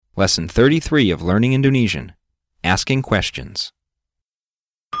Lesson 33 of Learning Indonesian, Asking Questions.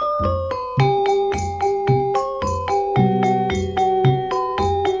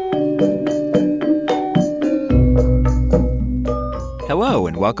 Hello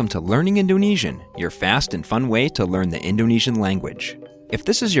and welcome to Learning Indonesian, your fast and fun way to learn the Indonesian language. If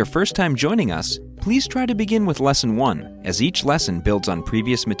this is your first time joining us, please try to begin with Lesson 1, as each lesson builds on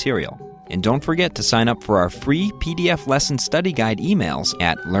previous material. And don't forget to sign up for our free PDF lesson study guide emails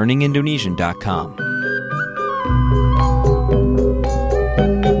at learningindonesian.com.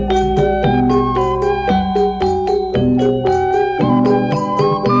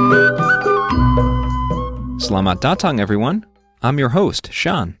 Selamat datang, everyone. I'm your host,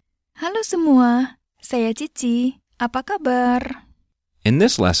 Sean. Halo semua, saya Cici. Apa kabar? In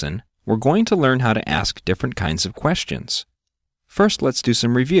this lesson, we're going to learn how to ask different kinds of questions. First, let's do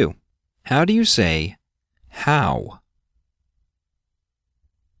some review. How do you say, how?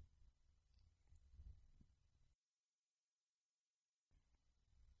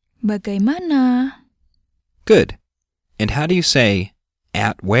 Bagaimana? Good. And how do you say,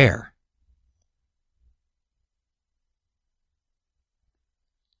 at where?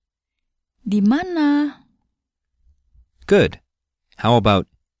 Di mana? Good. How about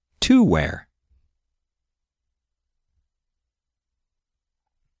to where?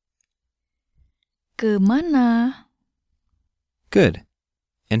 Ke mana? Good.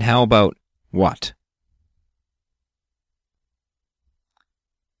 And how about what?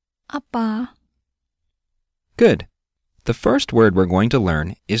 Apa? Good. The first word we're going to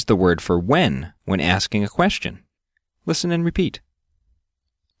learn is the word for when asking a question. Listen and repeat.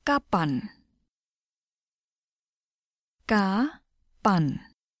 Kapan? Kapan?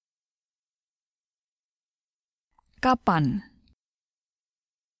 Kapan?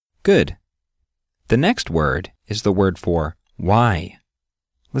 Good. The next word is the word for why.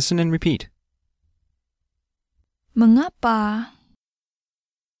 Listen and repeat. Mengapa?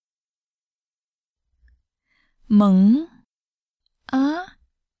 Mengapa?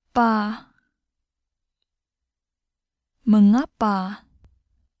 Mengapa?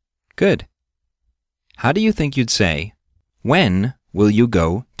 Good. How do you think you'd say, when will you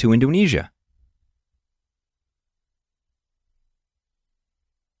go to Indonesia?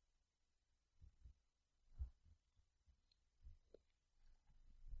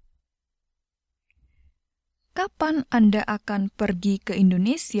 Kapan Anda akan pergi ke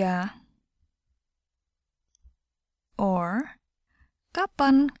Indonesia? Or,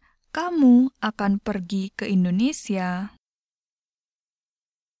 kapan kamu akan pergi ke Indonesia?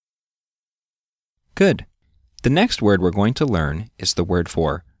 Good. The next word we're going to learn is the word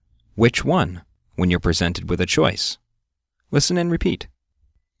for which one when you're presented with a choice. Listen and repeat.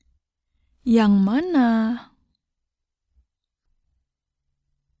 Yang mana?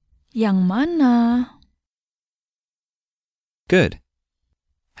 Yang mana? Good.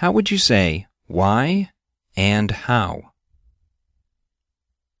 How would you say why and how?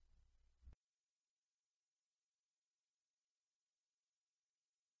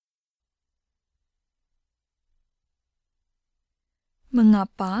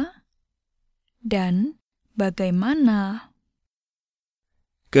 Mengapa dan bagaimana?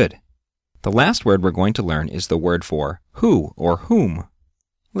 Good. The last word we're going to learn is the word for who or whom.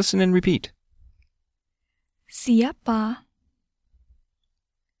 Listen and repeat. Siapa?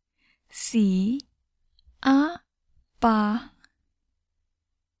 Siapa?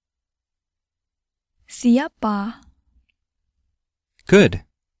 Siapa? Good.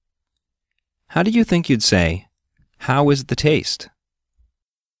 How do you think you'd say, how is the taste?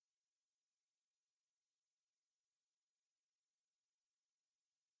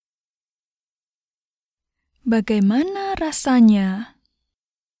 Bagaimana rasanya?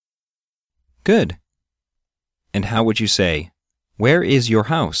 Good. And how would you say, where is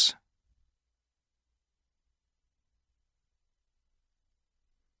your house?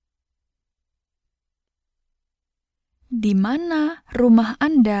 Di mana rumah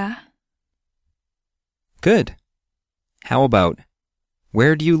Anda? Good. How about,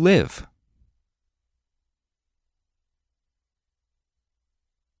 where do you live?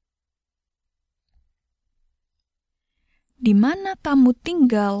 Di mana kamu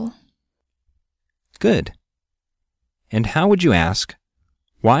tinggal? Good. And how would you ask,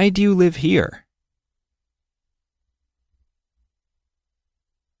 why do you live here?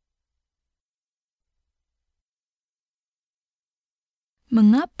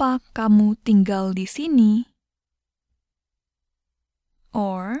 Mengapa kamu tinggal di sini?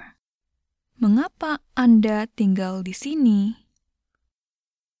 Or, mengapa Anda tinggal di sini?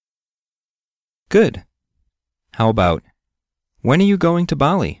 Good. How about, when are you going to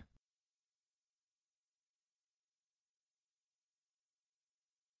Bali?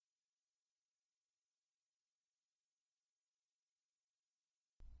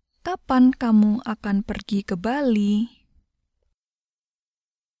 Kapan kamu akan pergi ke Bali?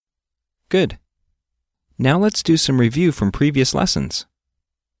 Good. Now let's do some review from previous lessons.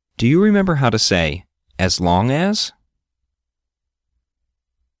 Do you remember how to say, as long as?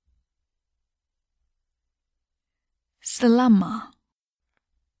 Selama.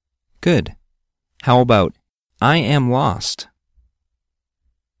 Good. How about, I am lost?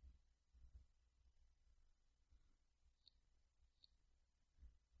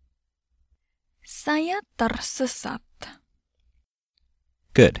 Saya tersesat.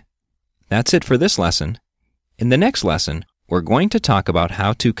 Good. That's it for this lesson. In the next lesson, we're going to talk about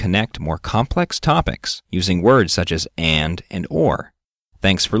how to connect more complex topics using words such as and or.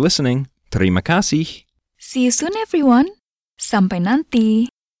 Thanks for listening. Terima kasih. See you soon everyone. Sampai nanti.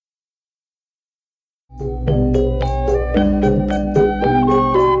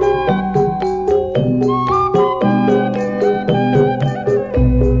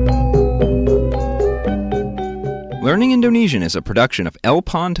 Learning Indonesian is a production of El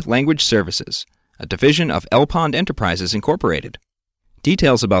Pond Language Services, a division of El Pond Enterprises Incorporated.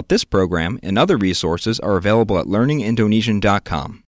 Details about this program and other resources are available at learningindonesian.com.